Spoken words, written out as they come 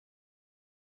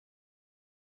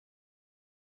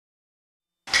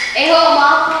Sunday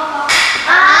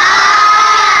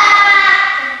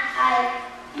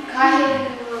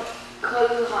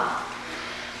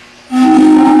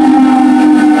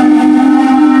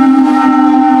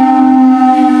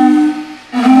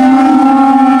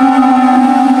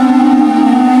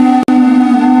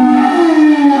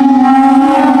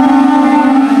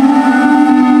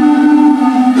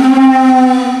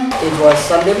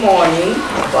morning,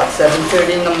 about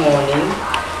 7:30 in the morning.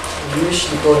 We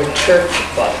usually go to church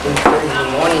about 8:30 in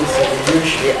the morning, so we're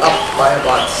usually up by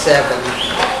about 7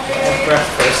 at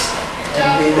breakfast. And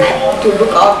we had to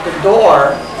look out the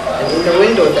door and in the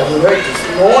window that we heard this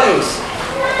noise.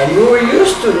 And we were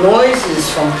used to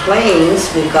noises from planes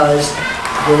because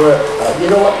they were, you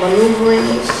know what maneuvering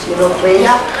is? You know, planes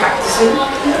practicing?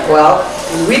 Well,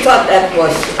 we thought that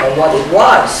was what it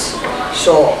was.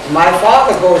 So my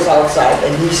father goes outside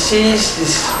and he sees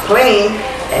this plane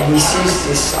and he sees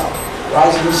this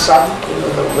rising sun, you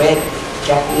know, the red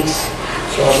Japanese.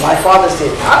 So my father said,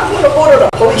 I'm going to go to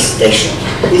the police station.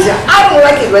 He said, I don't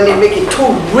like it when they make it too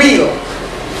real.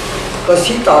 Because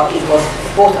he thought it was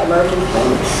both American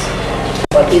planes.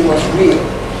 But it was real.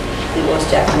 It was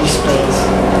Japanese planes.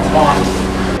 Bombs.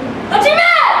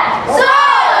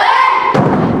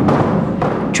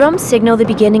 Drums signal the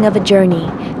beginning of a journey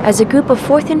as a group of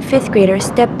 4th and 5th graders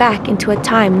step back into a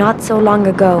time not so long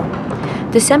ago.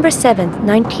 December 7th,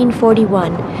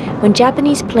 1941, when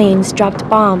Japanese planes dropped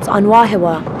bombs on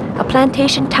Wahiawa, a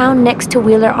plantation town next to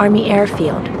Wheeler Army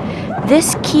Airfield.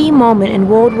 This key moment in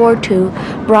World War II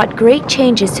brought great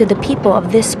changes to the people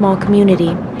of this small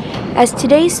community. As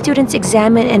today's students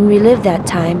examine and relive that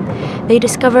time, they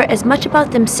discover as much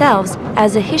about themselves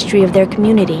as the history of their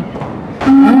community.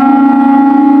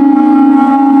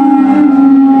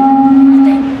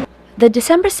 The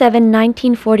December 7,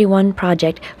 1941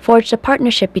 project forged a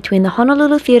partnership between the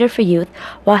Honolulu Theatre for Youth,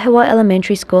 Wahiawa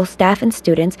Elementary School staff and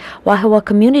students, Wahiawa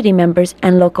community members,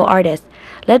 and local artists.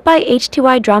 Led by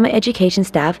HTY Drama Education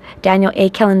staff, Daniel A.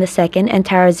 Kellen II and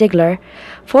Tara Ziegler,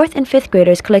 4th and 5th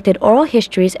graders collected oral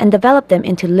histories and developed them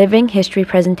into living history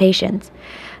presentations.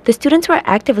 The students were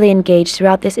actively engaged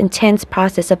throughout this intense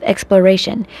process of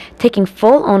exploration, taking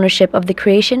full ownership of the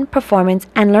creation, performance,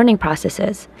 and learning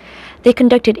processes. They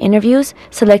conducted interviews,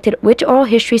 selected which oral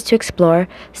histories to explore,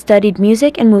 studied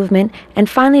music and movement, and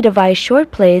finally devised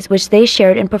short plays which they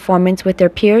shared in performance with their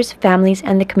peers, families,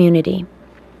 and the community.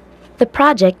 The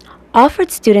project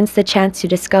offered students the chance to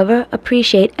discover,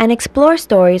 appreciate, and explore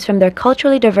stories from their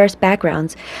culturally diverse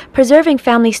backgrounds, preserving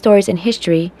family stories and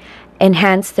history,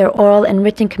 enhanced their oral and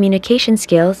written communication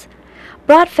skills,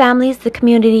 brought families, the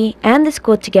community, and the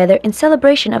school together in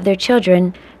celebration of their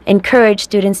children, encouraged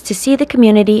students to see the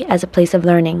community as a place of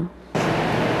learning.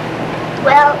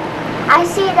 Well, I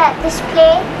see that this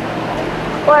play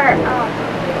or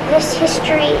this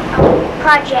history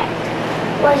project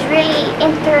was really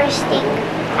interesting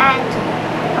and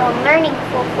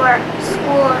learningful for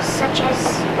schools such as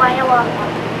Wahiawa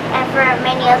and for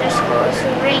many other schools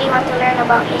who really want to learn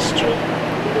about history.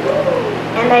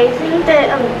 And I think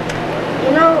that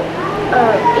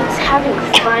it's having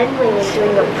fun when you're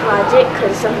doing a project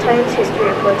because sometimes history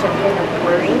reports are kind of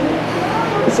boring.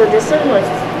 So this one was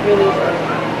really fun.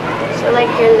 So like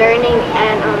you're learning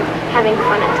and having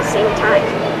fun at the same time.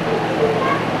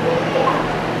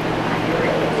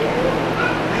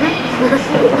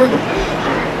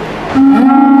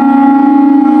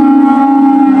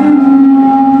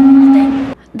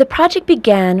 The project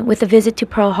began with a visit to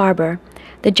Pearl Harbor.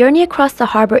 The journey across the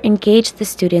harbor engaged the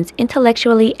students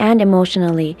intellectually and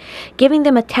emotionally, giving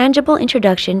them a tangible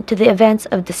introduction to the events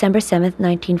of December 7,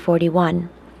 1941.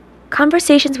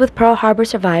 Conversations with Pearl Harbor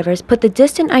survivors put the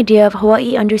distant idea of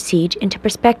Hawaii under siege into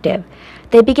perspective.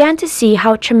 They began to see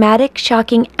how traumatic,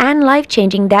 shocking, and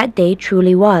life-changing that day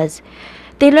truly was.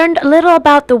 They learned a little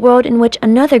about the world in which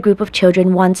another group of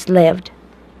children once lived.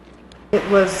 It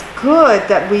was good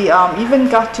that we even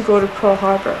got to go to Pearl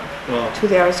Harbor. Wow. To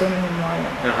the Arizona Memorial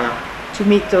to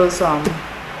meet those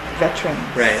veterans.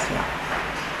 Right. Yeah.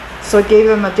 So it gave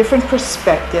them a different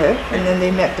perspective, and then they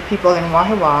met the people in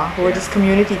Wahiawa who were just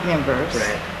community members.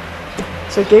 Right.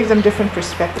 So it gave them different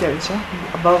perspectives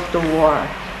about the war.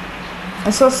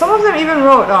 And so some of them even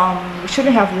wrote, we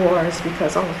shouldn't have wars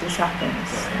because all of this happens.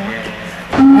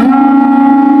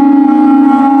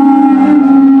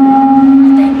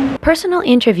 Personal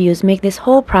interviews make this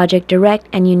whole project direct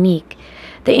and unique.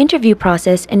 The interview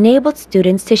process enabled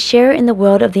students to share in the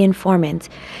world of the informants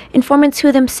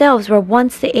who themselves were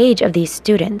once the age of these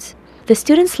students. The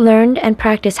students learned and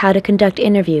practiced how to conduct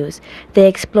interviews. They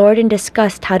explored and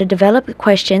discussed how to develop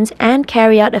questions and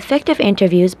carry out effective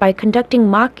interviews by conducting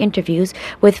mock interviews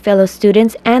with fellow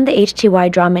students and the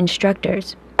HTY drama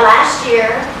instructors. Last year,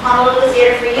 Honolulu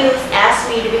Theatre for Youth asked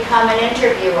me to become an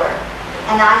interviewer,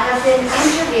 and I have been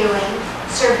interviewing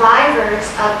survivors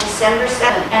of December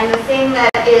 7th. And the thing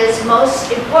that is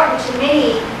most important to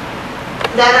me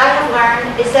that I have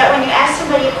learned is that when you ask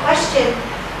somebody a question,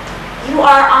 you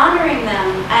are honoring them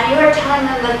and you are telling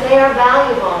them that they are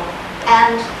valuable.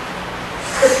 And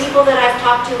the people that I've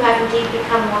talked to have indeed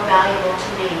become more valuable to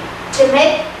me. To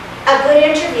make a good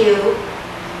interview,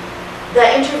 the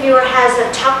interviewer has a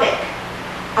topic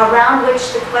around which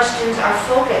the questions are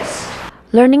focused.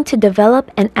 Learning to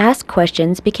develop and ask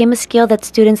questions became a skill that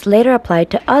students later applied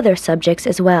to other subjects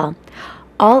as well.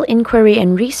 All inquiry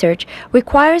and research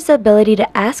requires the ability to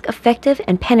ask effective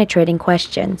and penetrating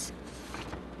questions.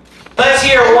 Let's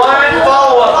hear one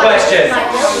follow-up question.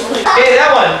 Okay,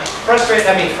 that one. Frustrated.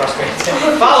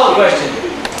 Follow-up question.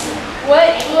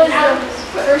 What was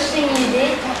the first thing you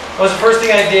did? What was the first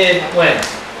thing I did when?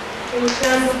 When you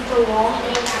climbed up the wall.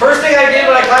 First thing I did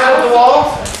when I climbed up the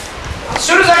wall? As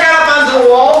soon as I got up onto the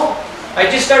wall, I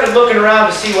just started looking around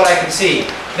to see what I could see.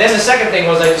 Then the second thing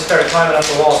was I just started climbing up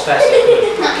the wall as fast as I could.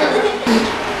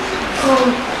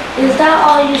 Is that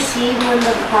all you see when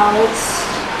the clouds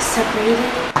separated?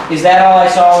 Is that all I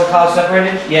saw when the clouds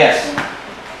separated? Yes.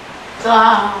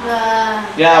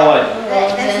 Yeah, what?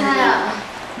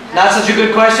 Not such a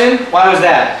good question? Why was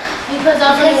that? Because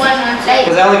only one answer.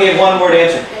 Because I only gave one word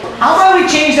answer. How about we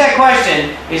change that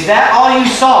question? Is that all you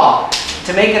saw?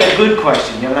 To make it a good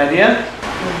question. You have an idea?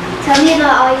 Tell me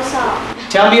about all you saw.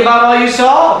 Tell me about all you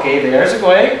saw? Okay, there's a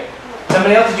way.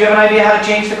 Somebody else, did you have an idea how to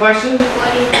change the question?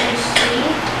 What did you see?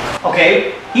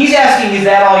 Okay, he's asking, is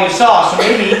that all you saw? So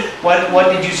maybe, what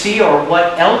did you see or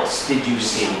what else did you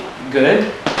see? Good.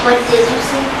 What did you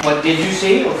see? What did you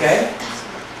see? Okay.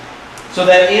 So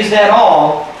that is that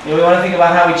all? You know, we want to think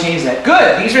about how we change that.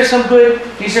 Good. These are some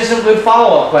good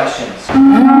follow-up questions.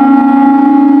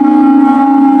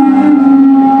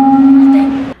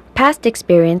 Past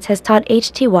experience has taught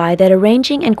HTY that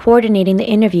arranging and coordinating the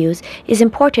interviews is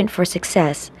important for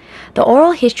success. The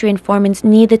oral history informants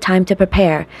need the time to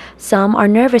prepare. Some are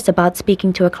nervous about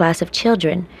speaking to a class of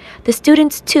children. The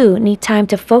students, too, need time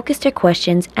to focus their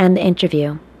questions and the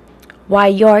interview. Y.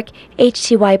 York,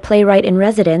 HTY playwright in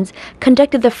residence,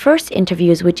 conducted the first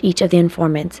interviews with each of the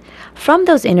informants. From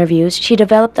those interviews, she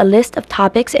developed a list of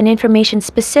topics and information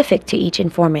specific to each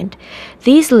informant.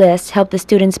 These lists helped the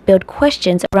students build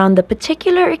questions around the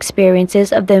particular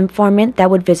experiences of the informant that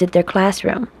would visit their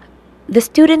classroom. The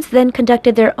students then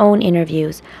conducted their own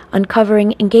interviews,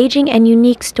 uncovering engaging and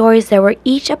unique stories that were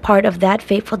each a part of that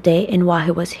fateful day in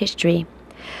Wahiawa's history.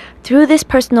 Through this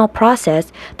personal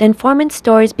process, the informant's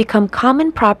stories become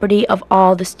common property of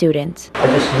all the students. I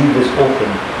just leave this open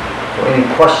for any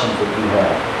questions that you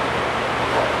have.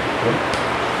 Okay?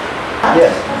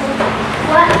 Yes?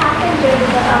 What happened during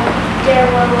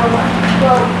World War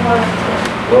II?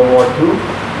 World War II?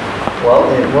 Well,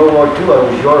 in World War II, I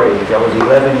was your age. I was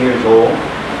 11 years old,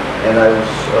 and I was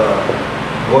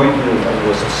it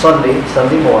was a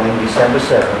Sunday morning, December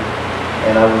 7th,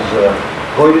 and I was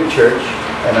going to church.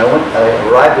 And I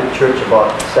arrived at church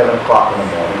about 7 o'clock in the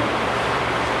morning,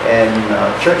 and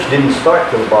church didn't start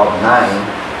till about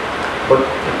 9, but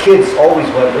the kids always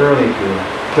went early to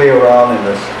play around in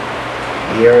the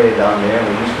area down there.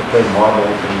 We used to play marbles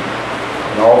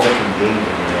and all different games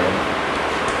in there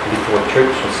before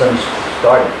church and Sunday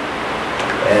started.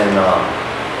 And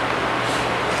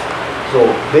so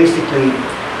basically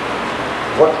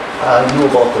what I knew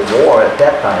about the war at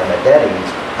that time, at that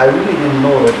age, I really didn't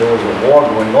know that there was a war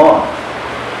going on.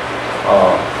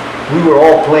 We were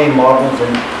all playing marbles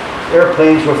and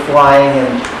airplanes were flying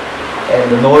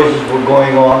and the noises were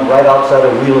going on right outside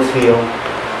of Wheeler Field.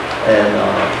 And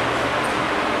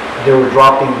they were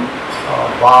dropping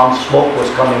bombs, smoke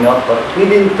was coming up, but we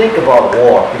didn't think about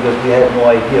war because we had no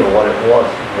idea what it was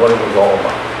all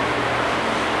about.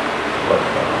 But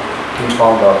we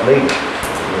found out later.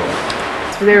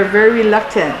 So they were very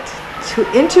reluctant to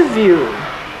interview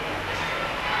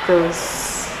those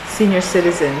senior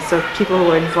citizens, or people who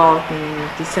were involved in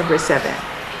December 7th.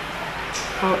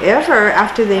 However,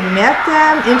 after they met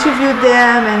them, interviewed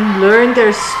them, and learned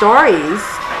their stories,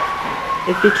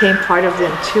 it became part of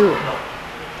them too.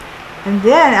 And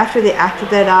then after they acted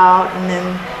that out, and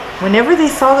then whenever they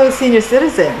saw those senior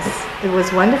citizens, it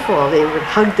was wonderful. They would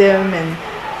hug them and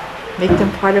make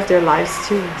them part of their lives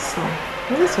too. So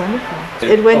it was wonderful.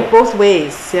 It went both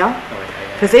ways, yeah?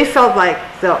 Because they felt like,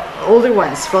 the older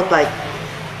ones felt like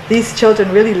these children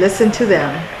really listened to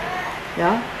them.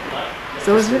 Yeah?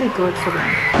 So it was really good for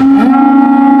them.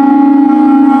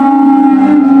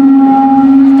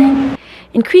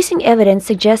 Increasing evidence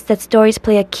suggests that stories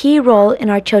play a key role in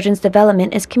our children's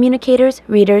development as communicators,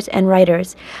 readers, and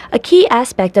writers. A key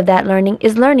aspect of that learning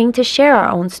is learning to share our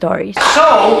own stories.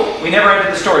 So, we never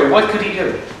ended the story. What could he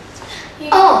do?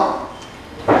 Oh,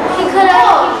 he could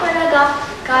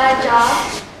have got a job.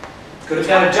 Could have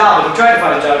got a job, but he tried to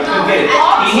find a job, he couldn't get it.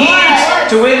 He needs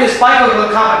to win this bicycle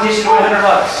competition to win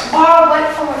 $100. Borrow one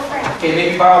from a friend. Okay,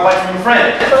 maybe borrow a bike from a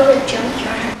friend. Go to the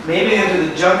junkyard. Maybe into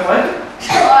the junk what?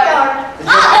 Junkyard.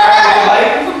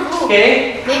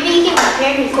 Okay. Maybe he can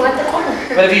repair before the corner.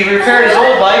 But if he repaired his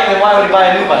old bike, then why would he buy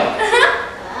a new bike?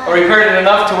 Or repaired it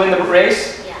enough to win the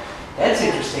race? Yeah. That's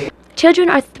interesting. Children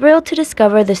are thrilled to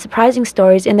discover the surprising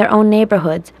stories in their own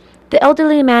neighborhoods. The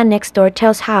elderly man next door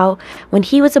tells how, when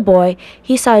he was a boy,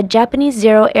 he saw a Japanese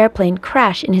Zero airplane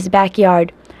crash in his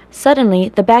backyard. Suddenly,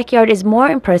 the backyard is more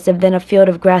impressive than a field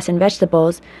of grass and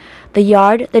vegetables. The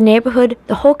yard, the neighborhood,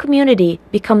 the whole community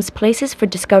becomes places for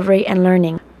discovery and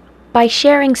learning. By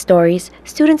sharing stories,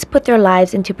 students put their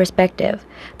lives into perspective.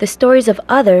 The stories of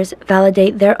others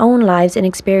validate their own lives and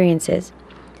experiences.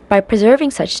 By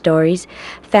preserving such stories,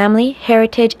 family,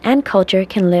 heritage, and culture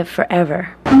can live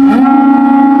forever.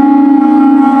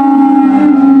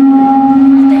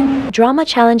 Drama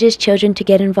challenges children to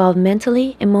get involved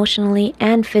mentally, emotionally,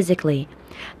 and physically.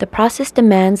 The process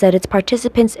demands that its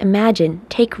participants imagine,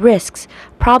 take risks,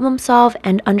 problem solve,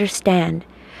 and understand.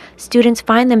 Students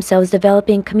find themselves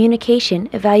developing communication,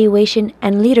 evaluation,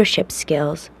 and leadership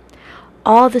skills.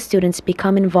 All the students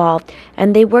become involved,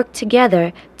 and they work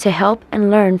together to help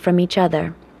and learn from each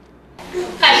other.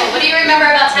 Tableau, what do you remember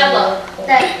about tableau?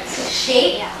 That's a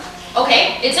shape.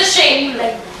 Okay, it's a shape.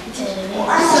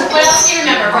 What else do you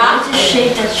remember, Rob? It's a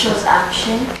shape that shows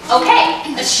action. Okay,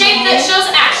 a shape that shows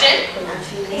action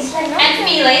and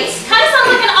feelings. Kind of sounds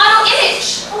like an auto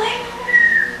image. Okay,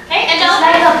 and It's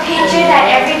like a picture that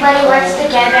everybody works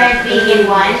together and being in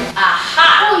one.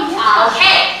 Aha.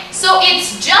 Okay, so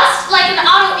it's just like an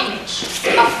auto image,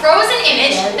 a frozen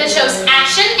image that shows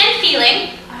action and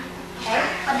feeling.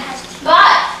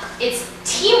 But it's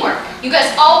teamwork. You guys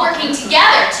all working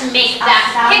together to make that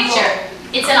picture.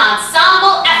 It's an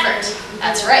ensemble effort.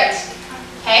 That's right.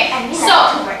 Okay? So,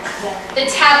 the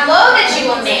tableau that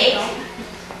you will make,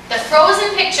 the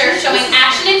frozen picture showing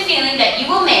action and feeling that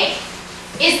you will make,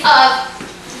 is of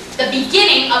the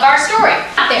beginning of our story.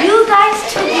 There. You guys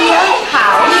took me a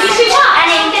house. And you show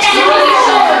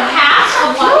half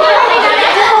of what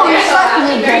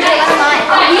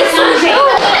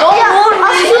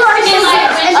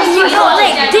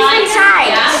different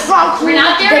sides. We're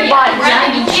not there yet. We're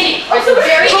at the beginning. We're at the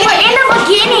very We're in the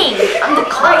beginning.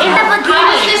 We're in the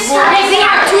beginning. We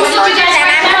have two soldiers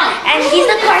and he's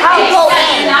the cartoon. Oh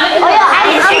yeah,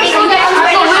 and we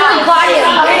got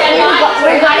him.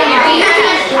 We got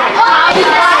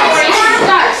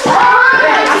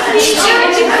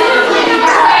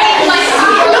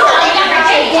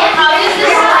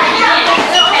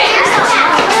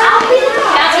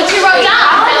That's what you wrote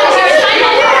down. That was your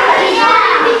assignment.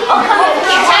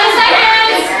 10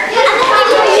 seconds.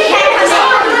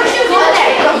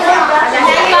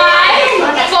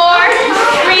 5, 4,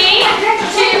 3,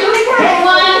 2,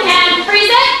 1, and freeze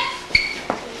it.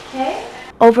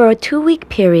 Over a 2-week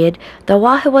period, the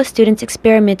Wahiawa students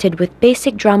experimented with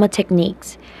basic drama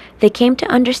techniques. They came to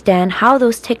understand how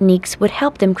those techniques would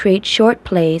help them create short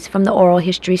plays from the oral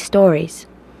history stories.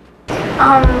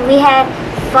 We had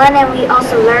fun and we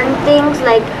also learned things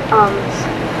like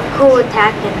who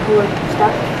attacked and who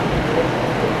stuff.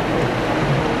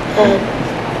 And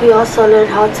we also learned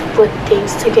how to put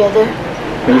things together.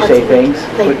 When you say things?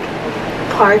 Like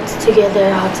parts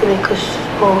together, how to make a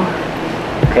whole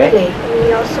play.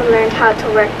 We also learned how to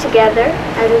work together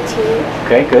as a team.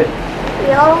 Okay, good.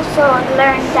 We also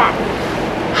learned that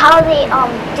how they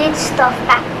did stuff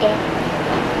back then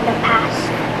in the past.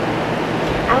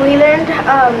 And we learned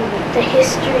the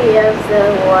history of the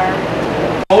war.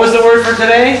 What was the word for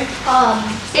today?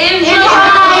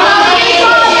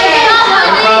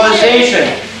 Improvisation.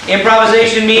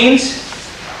 Improvisation means?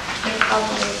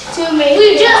 To make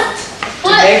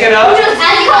Make it up.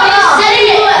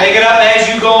 Make it up as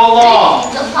you go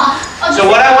along. So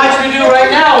what I want you to do right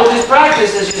now with this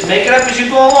practice is just make it up as you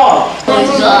go along.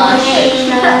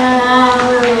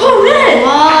 Oh, man!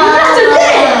 That's a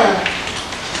thing!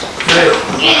 Good.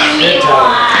 Give me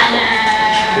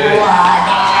Good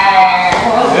water.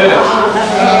 Good.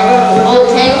 Oh,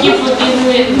 thank you for giving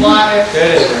me water.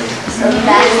 Good.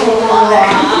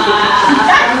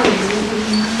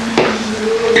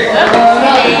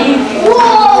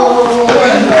 Whoa!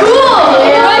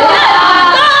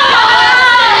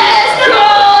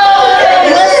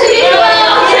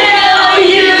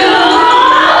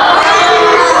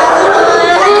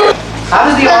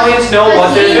 know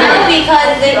what they're doing.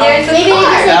 Because there's a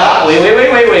car.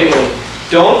 Wait.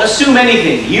 Don't assume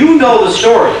anything. You know the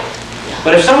story.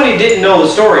 But if somebody didn't know the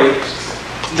story,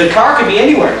 the car could be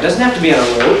anywhere. It doesn't have to be on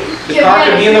a road. The car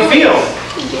could be in the field.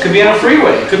 It could be on a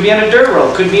freeway. It could be on a dirt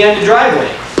road. It could be on the driveway.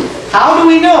 How do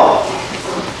we know?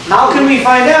 How can we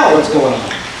find out what's going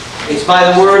on? It's by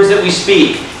the words that we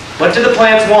speak. What do the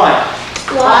plants want?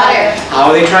 Water. How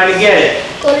are they trying to get it?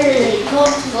 Go to the lake.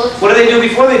 What do they do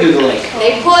before they do the lake?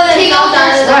 They pour themselves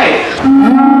out of the Right.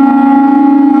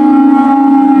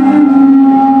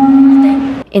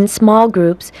 In small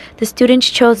groups, the students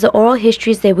chose the oral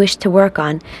histories they wished to work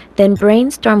on, then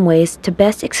brainstorm ways to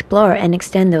best explore and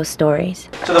extend those stories.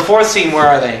 So the fourth scene, where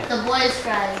are they? The boys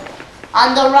cried.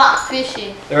 On the rock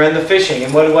fishing. They're in the fishing,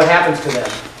 and what happens to them?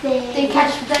 They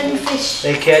catch plenty fish.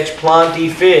 They catch plenty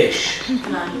fish.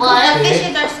 Well, the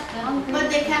fishes are but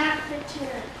they cannot catch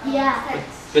it. Yeah.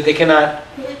 But they cannot,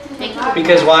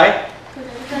 because why?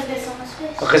 Because there's so much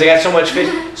fish. Because they got so much fish.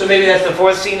 So maybe that's the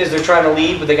fourth scene, is they're trying to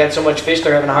leave, but they got so much fish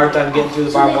they're having a hard time getting through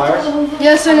the barbed wire.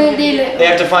 Yes, so They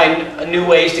have to find new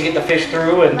ways to get the fish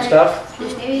through and stuff.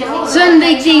 so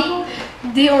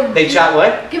They chop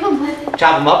what? give them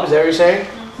Chop them up, is that what you're saying?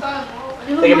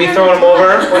 They can be throwing them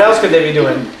over. What else could they be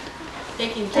doing? They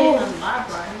can grab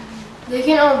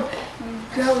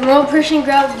one person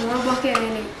grab one bucket and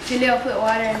then they fill it up with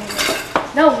water and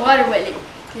then not water but like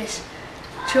just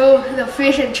throw the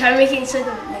fish and try to make it inside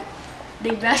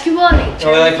the basketball. Oh,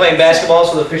 they like playing basketball,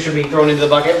 so the fish are being thrown into the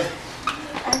bucket?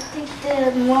 I think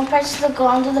the one person will go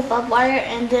under the barbed wire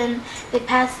and then they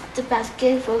pass the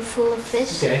basket full of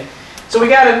fish. Okay. So we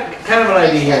got a kind of an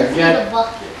idea here. We got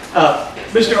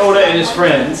Mr. Oda and his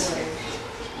friends.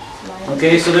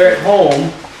 Okay, so they're at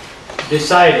home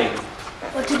deciding.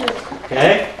 What to do?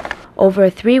 Okay? Over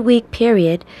a 3-week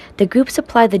period, the groups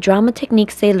applied the drama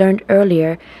techniques they learned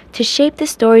earlier to shape the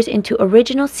stories into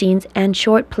original scenes and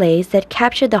short plays that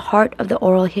captured the heart of the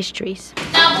oral histories.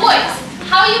 Now, boys,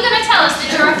 how are you going to tell us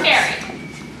that you're a fairy?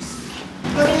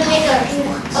 We're gonna make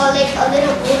a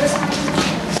little motor sound.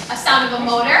 A sound of a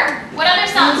motor? What other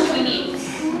sounds do we need?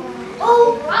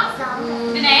 Oh,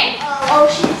 Danae?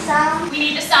 ocean sound. We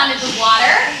need the sound of the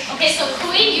water. Okay, so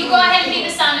Kui, you go ahead and be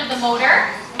the sound of the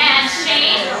motor. And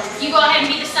Shane, you go ahead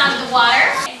and be the sound of the water.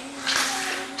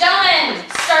 Gentlemen,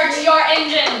 start your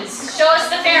engines. Show us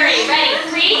the fairy. Ready?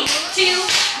 3, 2,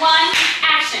 1,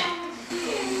 action.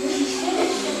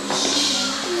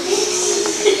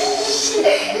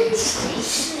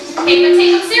 Okay, but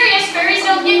take them serious. Fairies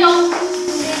don't giggle.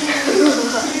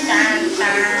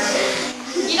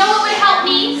 You know what would help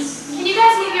me? Can you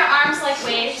guys move your arms like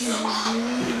waves?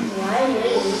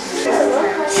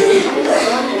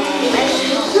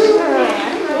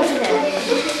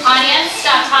 Audience,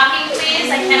 stop talking, please.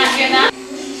 I cannot hear that.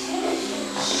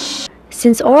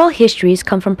 Since oral histories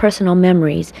come from personal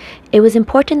memories, it was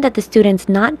important that the students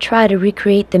not try to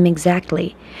recreate them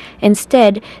exactly.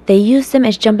 Instead, they used them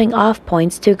as jumping off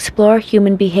points to explore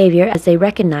human behavior as they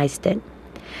recognized it.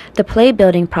 The play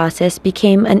building process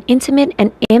became an intimate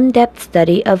and in-depth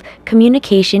study of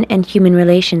communication and human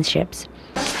relationships.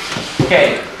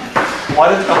 Okay,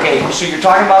 so you're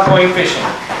talking about going fishing,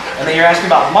 and then you're asking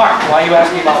about Mark. Why are you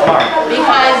asking about Mark?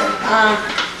 Because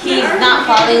he's not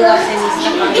following us and he's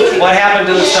stuck on the tree. What happened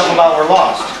to the stuff about we're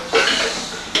lost?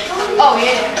 Oh,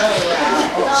 yeah.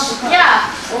 Yeah.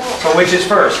 So which is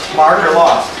first, Mark or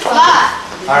lost? Lost.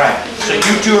 All right, so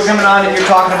you two are coming on and you're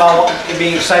talking about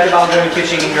being excited about going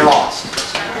fishing and you're lost.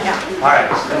 Yeah. All right,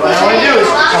 so what I want to do is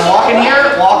come walk in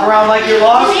here, walk around like you're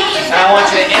lost, and I want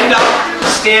you to end up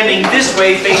standing this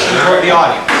way facing toward the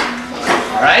audience.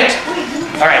 All right?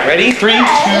 All right, ready? 3, 2, 1,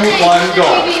 go.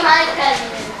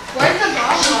 Where's the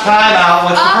ball? Time out.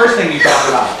 What's the first thing you talk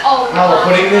about? Oh, no, we're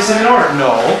putting this in an order.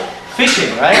 No.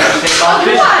 Fishing, right? Let's think about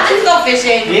fishing. Let's go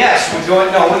fishing. Yes, we're going,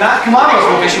 no, we're not, come on, let's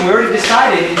go fishing. We already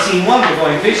decided in scene 1 we're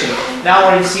going fishing. Now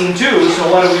we're in scene 2,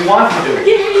 so what do we want to do?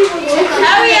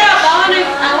 Hurry up,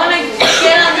 I wanna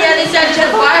get on the other side to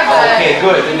the barber. Okay,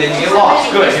 good, and then you get lost.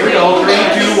 Good, here we go,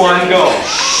 3, 2, 1, go.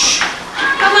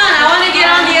 Come on, I wanna get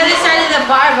on the other side of the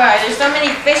barber. There's so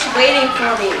many fish waiting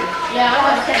for me. Yeah, I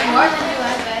want to catch more than you,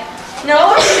 I bet.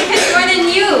 No, I'm gonna catch more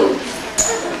than you.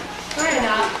 We're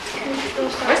not.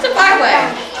 Where's the barber?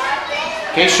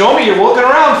 Okay, show me, you're looking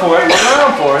around for it,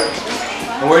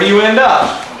 And where do you end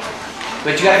up?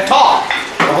 But you gotta talk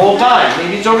the whole time.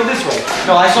 Maybe it's over this way.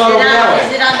 No, I saw it over that way.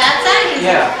 Is it on that side?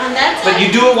 Yeah. On that side? But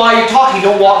you do it while you're talking.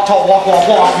 Don't walk, talk, walk,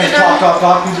 and then talk.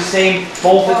 Do the same,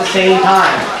 both at the same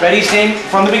time. Ready, same,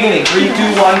 from the beginning. 3,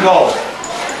 2, 1, go.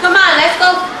 Come on, let's go.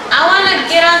 I want to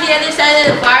get on the other side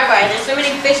of the barber. There's so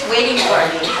many fish waiting for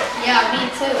me. Yeah, me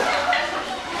too.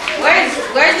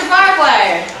 Where's the barbed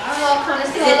wire?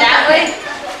 Is it that way?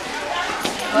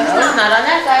 Oh, no, it's not on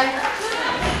that side.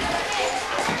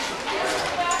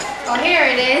 Oh, here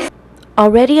it is.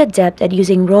 Already adept at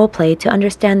using role play to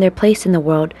understand their place in the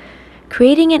world,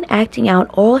 creating and acting out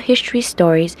oral history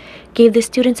stories gave the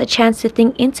students a chance to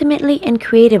think intimately and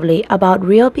creatively about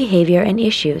real behavior and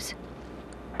issues.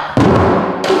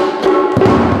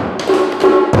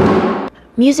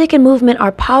 Music and movement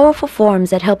are powerful forms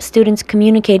that help students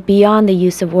communicate beyond the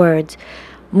use of words.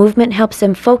 Movement helps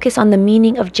them focus on the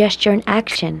meaning of gesture and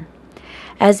action.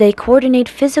 As they coordinate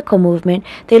physical movement,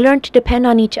 they learn to depend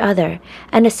on each other,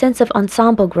 and a sense of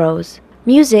ensemble grows.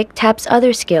 Music taps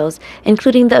other skills,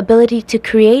 including the ability to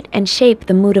create and shape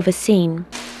the mood of a scene.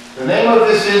 The name of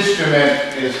this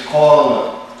instrument is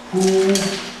called Hu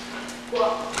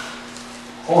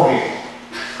Ohe.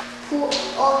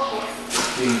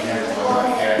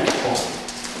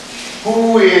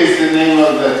 Hu is the name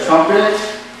of the trumpet.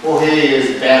 Ohe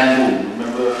is bamboo.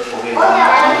 Remember Ohe?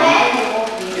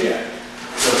 Yeah.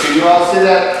 So can you all say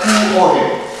that? Hu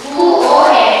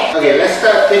Ohe. Okay, let's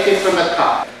start taking from the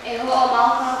top.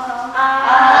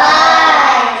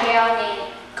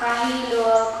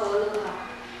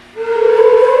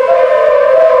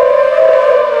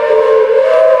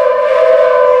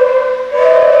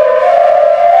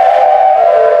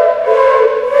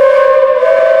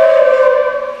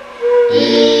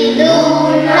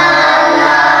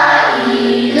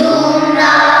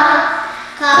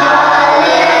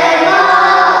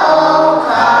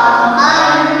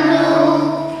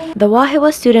 The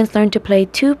Wahiawa students learned to play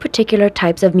two particular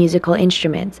types of musical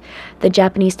instruments, the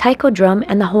Japanese taiko drum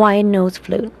and the Hawaiian nose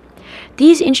flute.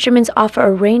 These instruments offer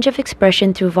a range of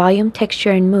expression through volume, texture,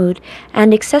 and mood,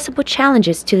 and accessible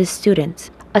challenges to the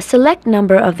students. A select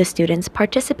number of the students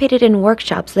participated in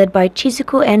workshops led by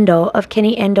Chizuku Endo of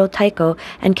Kenny Endo Taiko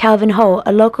and Calvin Ho,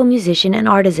 a local musician and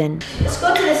artisan. Let's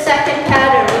go to the second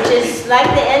pattern, which is like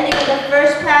the ending of the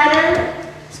first pattern.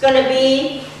 It's going to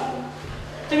be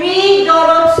 3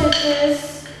 dodo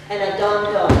tsutsus and a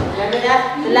don-don. Remember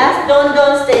that? The last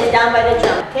don-don stays down by the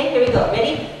drum. Okay, here we go.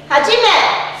 Ready?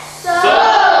 Hajime!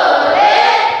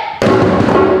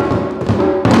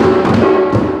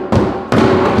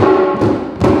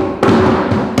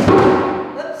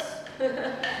 Whoops.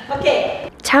 Okay.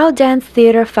 Tao Dance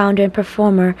Theater founder and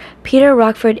performer Peter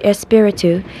Rockford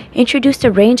Espiritu introduced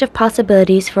a range of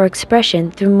possibilities for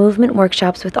expression through movement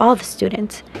workshops with all the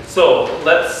students. So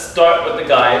let's start with the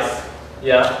guys.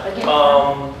 Yeah.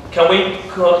 Can we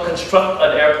construct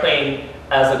an airplane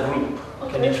as a group?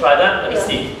 Can you try that? Let me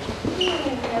see.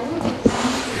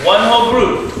 One whole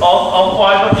group. All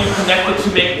 5 of you connected to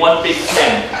make one big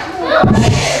plane.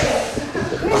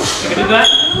 You can do that?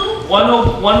 One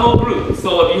whole group.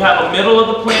 So if you have a middle of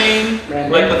the plane,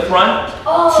 like the front,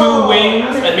 2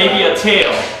 wings, and maybe a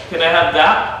tail. Can I have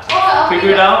that?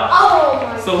 Figure it out?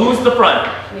 So who's the front?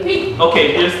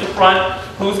 Okay, here's the front.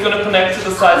 Who's going to connect to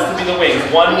the sides to be the wings?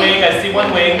 1 wing, I see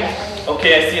 1 wing.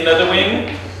 Okay, I see another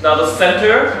wing. Now the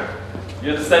center.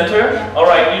 You're the center.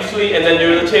 Alright, usually, and then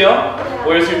you're the tail.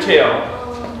 Where's your tail?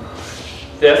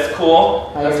 That's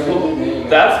cool. That's cool.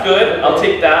 That's good. I'll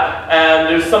take that. And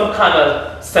there's some kind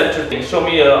of center thing. Show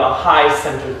me a high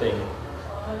center thing.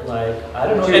 Like, I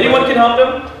don't know. Anyone can help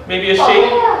them? Maybe a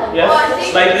shape?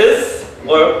 Yes? Like this?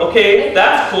 Or, okay,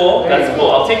 that's cool. That's cool.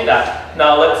 I'll take that.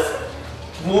 Now let's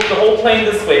move the whole plane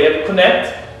this way.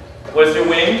 Connect. Where's your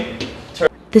wing? Turn.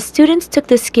 The students took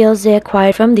the skills they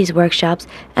acquired from these workshops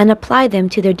and applied them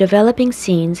to their developing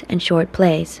scenes and short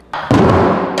plays.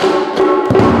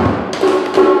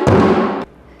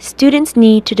 Students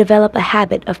need to develop a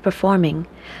habit of performing.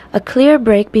 A clear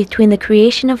break between the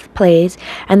creation of plays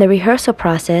and the rehearsal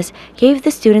process gave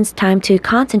the students time to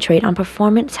concentrate on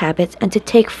performance habits and to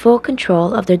take full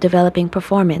control of their developing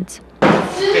performance.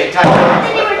 Okay, time. What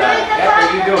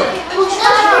are you doing?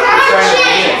 Start at the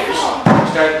beginning.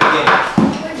 Start at the beginning.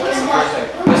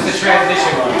 What's the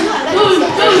transition one?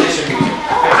 Transition music.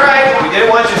 That's right. We did it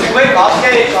once. Just quick. Off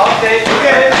stage. Off stage. You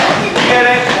get it. You get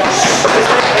it.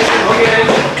 Listen. Look at it.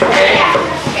 Okay.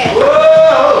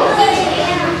 Whoa.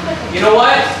 You know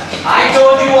what? I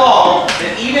told you all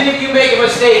that even if you make a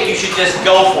mistake, you should just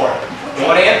go for it. And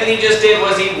what Anthony just did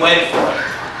was he went for it.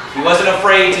 He wasn't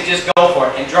afraid to just go for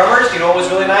it. And drummers, you know what was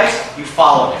really nice? You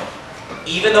followed him.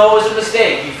 Even though it was a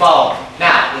mistake, you followed him.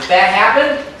 Now, if that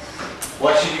happened,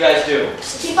 what should you guys do?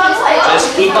 Just keep on playing.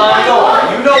 Just keep on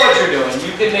going. You know what you're doing.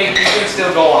 You can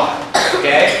still go on.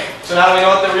 Okay? So now we know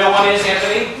what the real one is,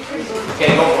 Anthony?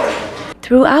 Okay, go for it.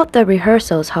 Throughout the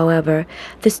rehearsals, however,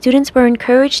 the students were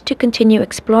encouraged to continue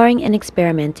exploring and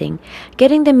experimenting,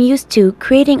 getting them used to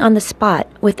creating on the spot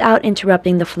without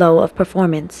interrupting the flow of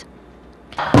performance.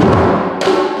 Here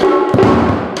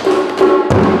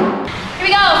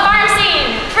we go, farm scene.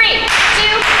 3, 2,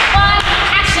 1,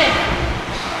 action.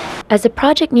 As the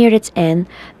project neared its end,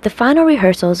 the final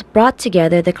rehearsals brought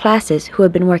together the classes who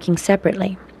had been working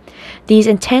separately. These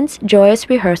intense, joyous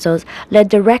rehearsals led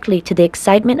directly to the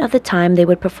excitement of the time they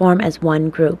would perform as one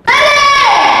group.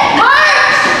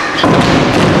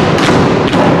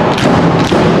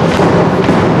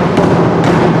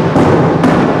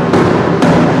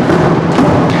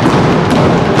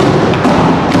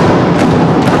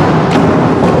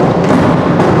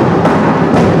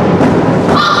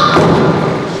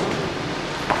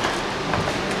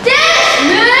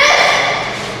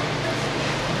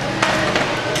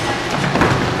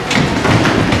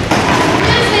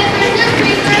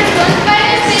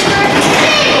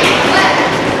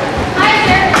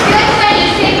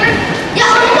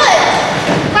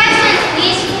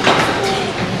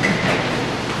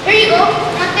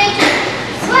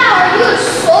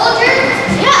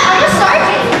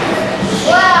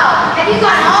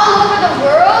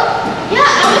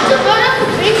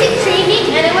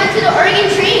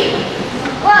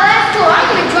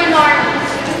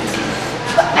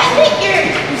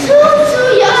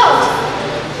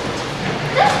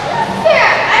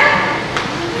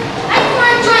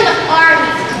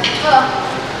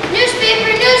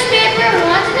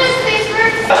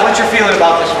 What's your feeling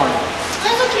about this one?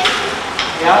 It's okay.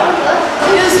 Yeah?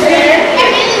 It was better. I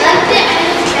really liked it.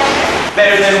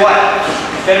 Better than what?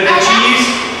 Better than cheese?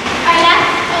 I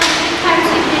liked the times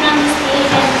we've been on the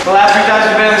stage. The last 3 times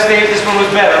we've been on the stage, this one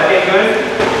was better. Okay, good.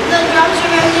 The drums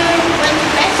were went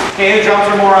the best. Okay, the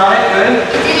drums were more on it. Good.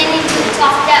 Didn't need to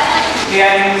talk that much.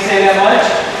 Yeah, I didn't even say that much.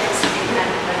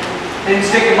 Didn't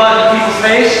stick the butt in people's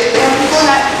face. People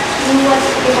not knew what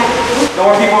they had to do.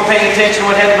 No more people paying attention to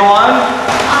what had to go on.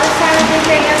 All the time we've been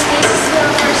playing on stage, this is still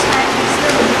the first time. It's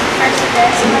still the first of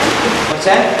this one. What's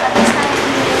that? This time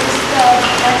it's still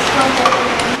the best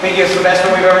one. Think it's the best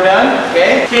one we've ever done?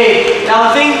 Okay. Okay,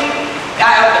 now the thing,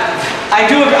 I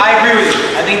agree with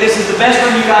you. I think this is the best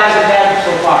one you guys have had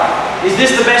so far. Is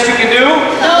this the best you can do?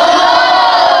 No!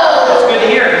 That's good to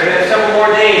hear, because we have several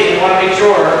more days and we want to make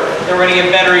sure that we're going to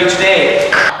get better each day.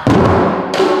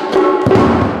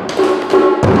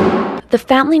 The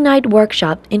Family Night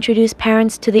workshop introduced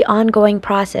parents to the ongoing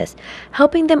process,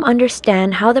 helping them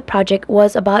understand how the project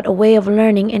was about a way of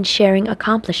learning and sharing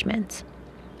accomplishments.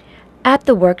 At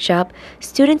the workshop,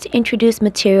 students introduced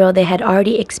material they had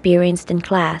already experienced in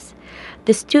class.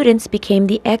 The students became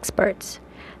the experts.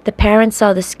 The parents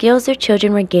saw the skills their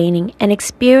children were gaining and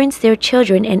experienced their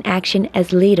children in action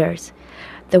as leaders.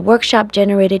 The workshop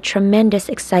generated tremendous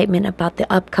excitement about the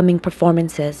upcoming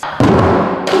performances.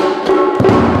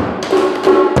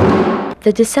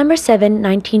 The December 7,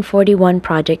 1941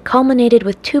 project culminated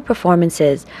with 2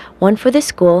 performances, one for the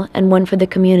school and one for the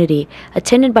community,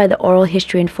 attended by the oral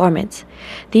history informants.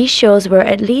 These shows were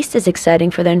at least as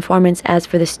exciting for the informants as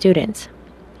for the students.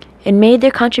 It made their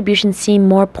contributions seem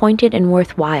more pointed and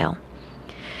worthwhile.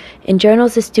 In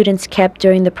journals the students kept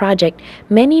during the project,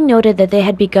 many noted that they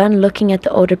had begun looking at the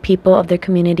older people of their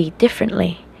community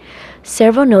differently.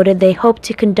 Several noted they hoped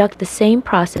to conduct the same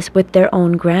process with their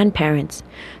own grandparents,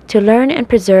 to learn and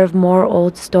preserve more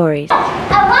old stories. I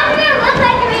wonder what it looks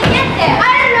like when we get there.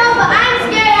 I don't know, but I'm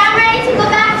scared. I'm ready to go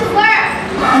back to work.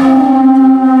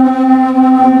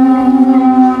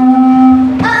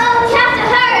 We have to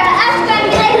hurry. I'm going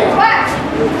to be late to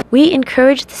work. We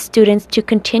encouraged the students to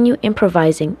continue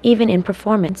improvising, even in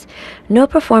performance. No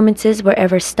performances were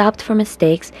ever stopped for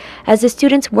mistakes, as the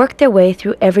students worked their way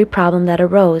through every problem that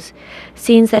arose.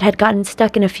 Scenes that had gotten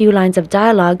stuck in a few lines of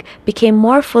dialogue became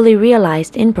more fully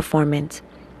realized in performance.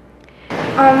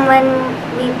 When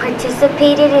we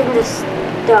participated in this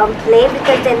play,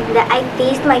 because then I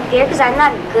faced my fear, because I'm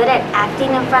not good at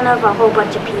acting in front of a whole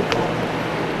bunch of people.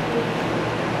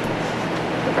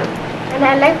 And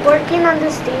I like working on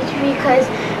the stage because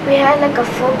we had like a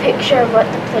full picture of what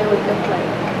the play would look like.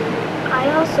 I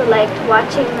also liked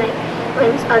watching when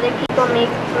other people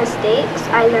make mistakes.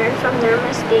 I learned from their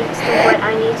mistakes to what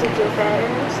I need to do better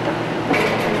and stuff.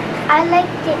 I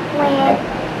liked it when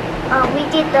we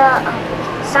did the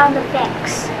sound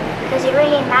effects because it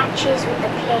really matches with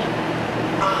the play.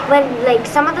 When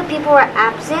some of the people were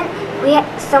absent,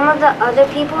 some of the other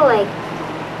people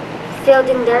filled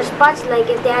in their spots. Like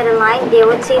if they had a line, they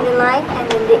would say the line, and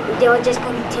then they would just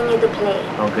continue the play.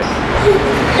 Okay.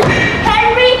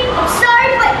 Henry, I'm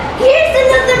sorry, but here's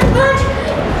another bunch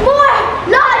more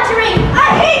laundry.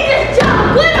 I hate this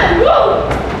job. What a room!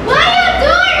 What are you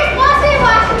doing? You're supposed to be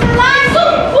washing the line. So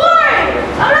boring.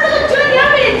 I'm not gonna join the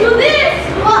army to do this.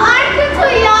 Well, I could too,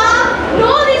 y'all.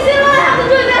 No, they said all I have to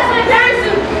do is ask my parents to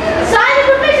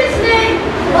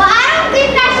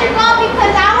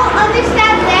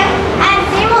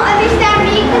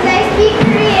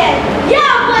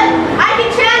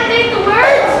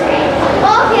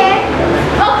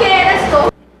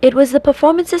It was the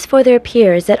performances for their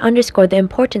peers that underscored the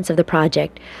importance of the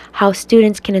project, how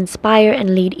students can inspire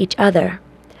and lead each other.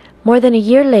 More than a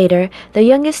year later, the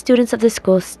youngest students of the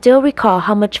school still recall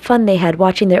how much fun they had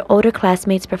watching their older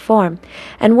classmates perform,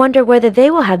 and wonder whether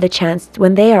they will have the chance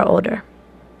when they are older.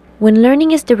 When learning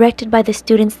is directed by the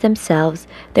students themselves,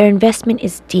 their investment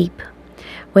is deep.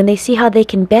 When they see how they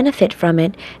can benefit from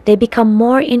it, they become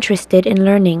more interested in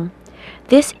learning.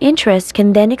 This interest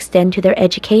can then extend to their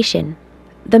education.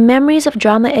 The memories of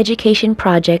drama education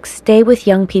projects stay with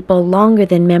young people longer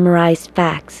than memorized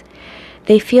facts.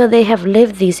 They feel they have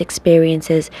lived these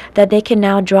experiences, that they can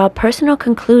now draw personal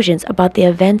conclusions about the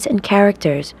events and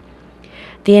characters.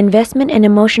 The investment and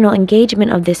emotional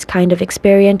engagement of this kind of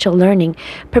experiential learning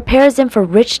prepares them for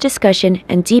rich discussion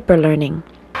and deeper learning.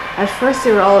 At first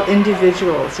they were all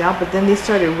individuals, yeah, but then they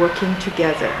started working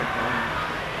together.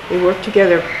 They worked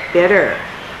together better.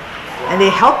 And they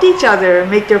helped each other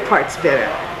make their parts better.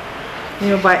 You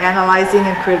know, by analyzing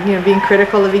and being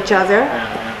critical of each other.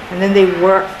 And then they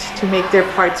worked to make their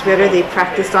parts better. They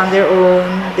practiced on their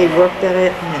own. They worked at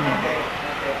it.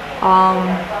 And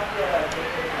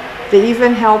they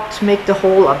even helped make the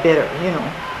whole better, you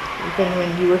know. Even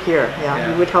when you were here,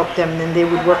 you would help them, and then they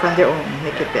would work on their own and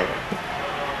make it better.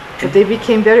 But they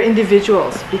became better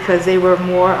individuals because they were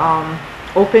more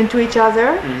open to each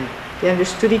other. They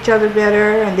understood each other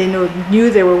better, and they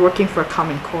knew they were working for a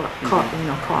common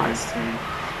cause.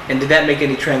 And did that make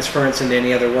any transference into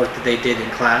any other work that they did in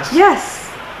class? Yes.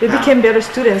 They became better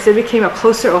students. They became a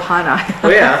closer ohana.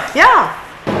 Oh yeah? Yeah.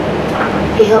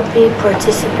 It helped me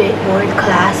participate more in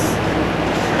class,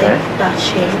 like not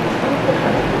shame.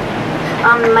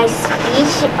 My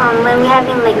speech, when we're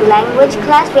having like language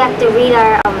class, we have to read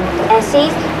our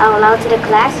essays out loud to the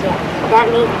class. Yeah, that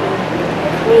made me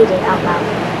read it out loud.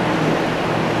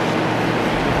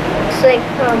 It's like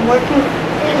working.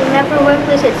 You never worked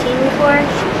as a team before.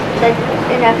 Like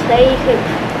in a play, you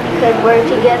could work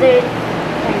together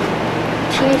and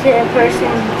teach that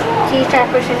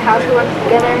person how to work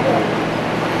together.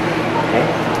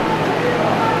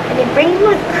 And it brings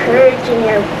more courage in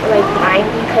your mind,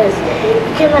 because you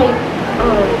can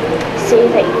say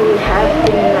that you have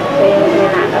been in a play and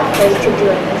you're not afraid to do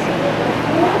anything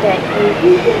that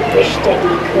you wish that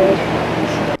you could.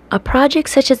 A project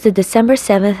such as the December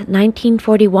 7th,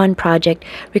 1941 project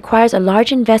requires a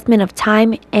large investment of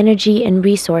time, energy, and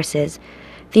resources.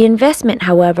 The investment,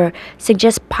 however,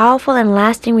 suggests powerful and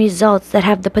lasting results that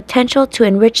have the potential to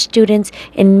enrich students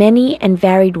in many and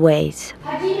varied ways.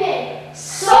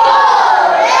 So